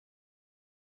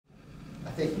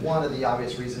think one of the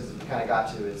obvious reasons that we kind of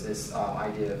got to is this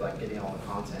idea of like getting all the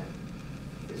content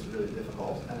is really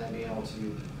difficult, and then being able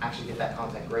to actually get that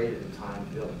content graded in time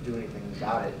to be able to do anything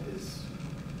about it is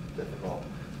difficult.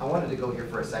 I wanted to go here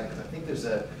for a second because I think there's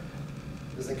a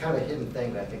kind of a hidden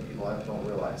thing that I think people don't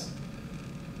realize.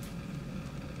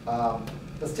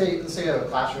 Let's say you have a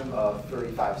classroom of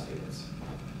 35 students.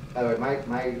 By the way,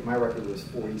 my record was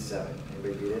 47.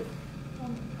 Anybody beat it? Oh my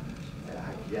gosh. I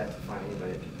have yet to find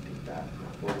anybody that can beat that.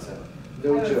 47. I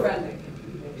No have a joke. friend that can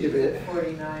beat You beat it?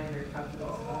 49 or something.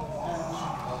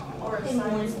 Or a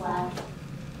science lab.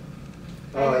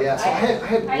 Oh yeah, so I had I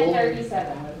had rolling.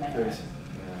 37 was my 30. max.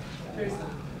 Yeah.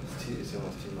 It's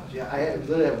almost too much. Yeah, I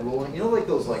literally have rolling. You know, like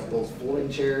those folding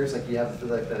chairs, like you have for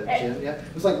like the gym. Yeah,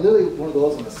 it was like literally one of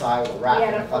those on the side with a rack. We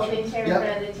had in a the classroom. folding chair in Yep.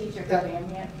 front of the teacher podium,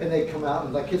 yeah. And they come out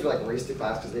and like kids were like race to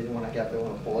class because they didn't want to get their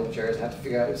own folding chairs and have to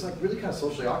figure out. It was like really kind of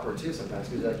socially awkward too sometimes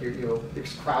because like you're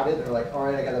just crowded. And they're like, all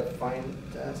right, I got to find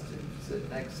desk to sit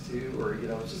next to, or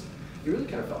it's just I really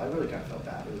kind of felt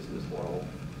bad. It was horrible.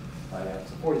 Yeah,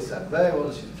 so 47. But we'll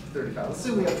just use 35. Let's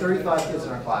assume we have 35 kids in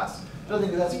our class. I don't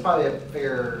think that's probably a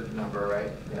fair number,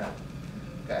 right? Yeah.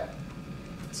 Okay.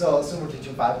 So assume we're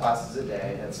teaching 5 classes a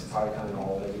day. That's probably kind of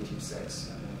normal. Maybe teach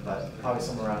 6, but probably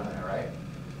somewhere around there, right?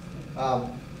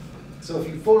 So if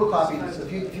you photocopy,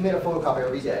 if you made a photocopy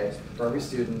every day for every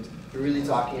student, you're really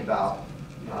talking about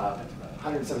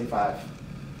 175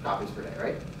 copies per day,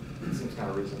 right? It seems kind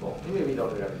of reasonable. Maybe we don't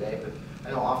do it every day, but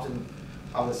I know often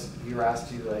you're asked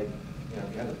to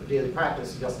if you have a daily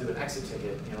practice, you also do an exit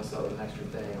ticket, so an extra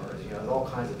thing, or all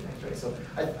kinds of things, right? So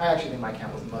I actually think my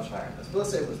count was much higher than this, but let's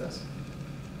say it was this.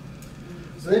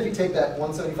 So then if you take that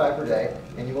 175 per day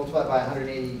and you multiply it by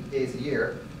 180 days a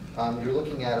year, you're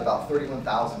looking at about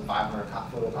 31,500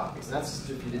 photocopies. And that's just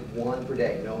if you did 1 per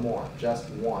day, no more, just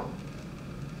 1.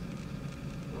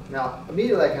 Now,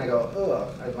 immediately I kind of go,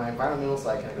 ugh. My environmental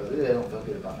side kind of goes, I don't feel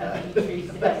good about that.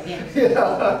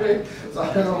 So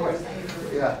I don't know what,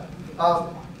 yeah.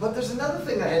 But there's another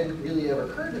thing that hadn't really ever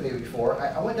occurred to me before.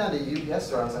 I went down to the UPS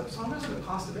store and I was like, so how much does it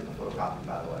cost to make a photocopy,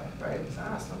 by the way, right? So I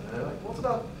asked them, and they're like, well, it's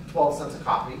about 12 cents a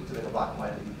copy to make a black and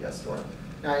white at the UPS store.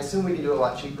 Now, I assume we can do it a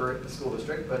lot cheaper at the school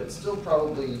district, but it's still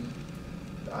probably,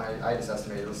 I just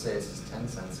estimated, let's say it's just 10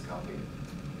 cents a copy.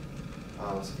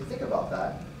 So if you think about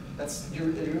that, you're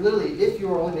literally, if you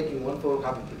were only making 1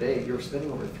 photocopy per day, you're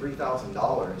spending over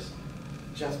 $3,000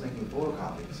 just making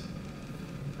photocopies.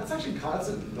 That's actually that's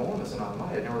an enormous amount of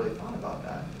money. I never really thought about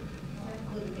that. That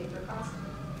include the paper cost?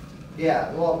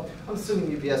 Yeah, well, I'm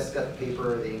assuming UPS has got the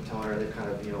paper, the ink toner, they've kind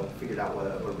of figured out what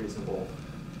a reasonable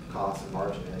cost and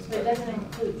margin is. But it doesn't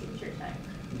include teacher time.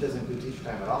 It doesn't include teacher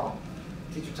time at all.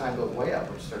 Teacher time goes way up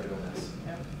when you start doing this.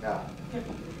 Yeah. Yeah.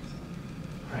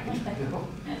 Right.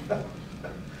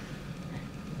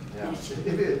 Yeah.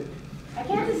 I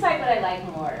can't decide what I like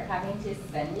more, having to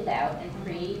send it out and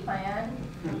pre-plan,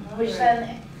 which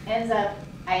then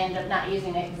I end up not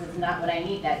using it because it's not what I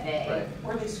need that day. Right.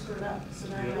 Or they screwed up. So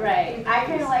now you Right. I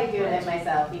kind of like doing it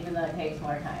myself, even though it takes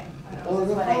more time. Well,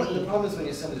 the What I problem, need. the problem is when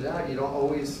you send it out, you don't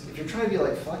always, if you're trying to be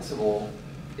like flexible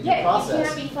in Yeah, your process, you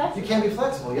can't be flexible. you can't be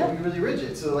flexible. You have to be really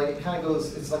rigid. So like it kind of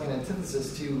goes, it's like an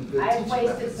antithesis to good I've teaching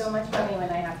wasted methods. so much money when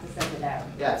I have to send it out.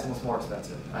 Yeah, it's almost more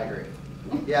expensive. I agree.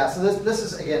 Yeah, so this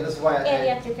is why And you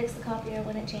have to fix the copier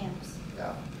when it jams.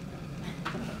 Yeah.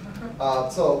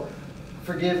 So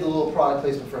forgive the little product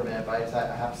placement for a minute, but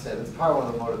I have to say that's probably one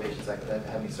of the motivations that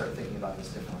had me start thinking about this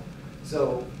differently.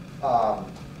 So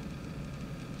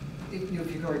if you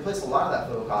can replace a lot of that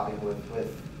photocopy with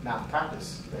math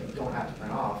practice that you don't have to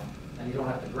print off and you don't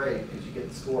have to grade because you get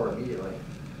the score immediately,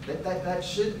 that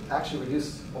should actually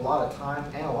reduce a lot of time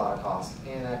and a lot of cost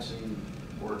and actually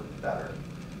work better.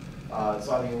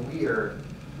 So I mean, we are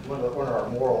one of our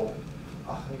moral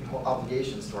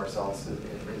obligations to ourselves is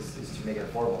to make it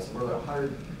affordable. So we're at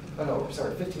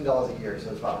 $15 a year. So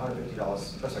it's about $150.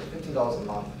 Sorry, $15 a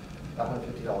month, about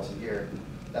 $150 a year.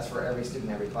 That's for every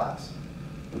student, every class.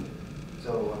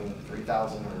 So I mean,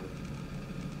 3,000 or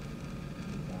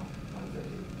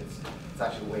 150. It's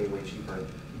actually way cheaper. You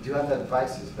do have to have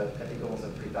devices, but I think almost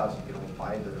at 3,000 you can only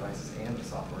buy the devices and the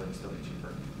software and still be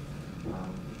cheaper.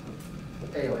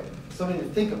 Anyway, something to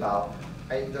think about.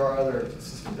 There are other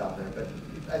systems out there, but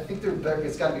I think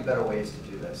it's got to be better ways to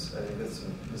do this. I think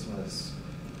this one is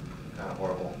kind of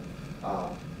horrible.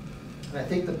 And I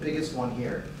think the biggest one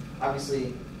here,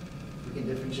 obviously, we can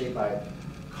differentiate by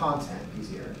content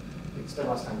easier. We can spend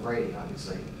less time grading,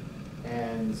 obviously,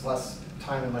 and it's less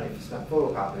time and money if you spend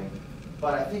photocopying.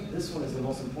 But I think this one is the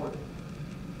most important.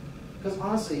 Because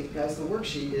honestly, guys, the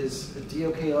worksheet is a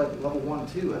DOK like level 1,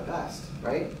 2 at best,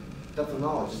 right? Depth of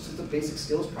knowledge. It's just a basic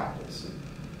skills practice.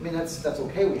 I mean, that's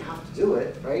okay, we have to do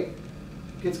it, right?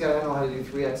 Kids gotta know how to do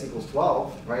 3x equals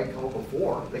 12, right? Come up with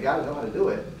 4, they gotta know how to do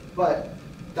it. But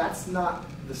that's not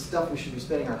the stuff we should be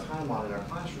spending our time on in our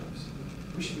classrooms.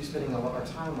 We should be spending our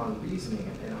time on reasoning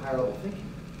and higher level thinking.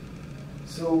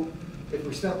 So if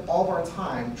we spend all of our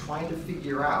time trying to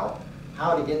figure out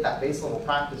how to get that base level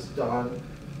practice done,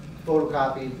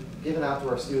 photocopied, given out to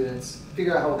our students,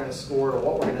 figure out how we're going to score it or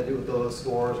what we're going to do with those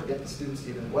scores or get the students to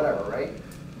even whatever, right?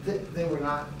 Then we're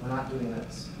not doing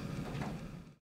this.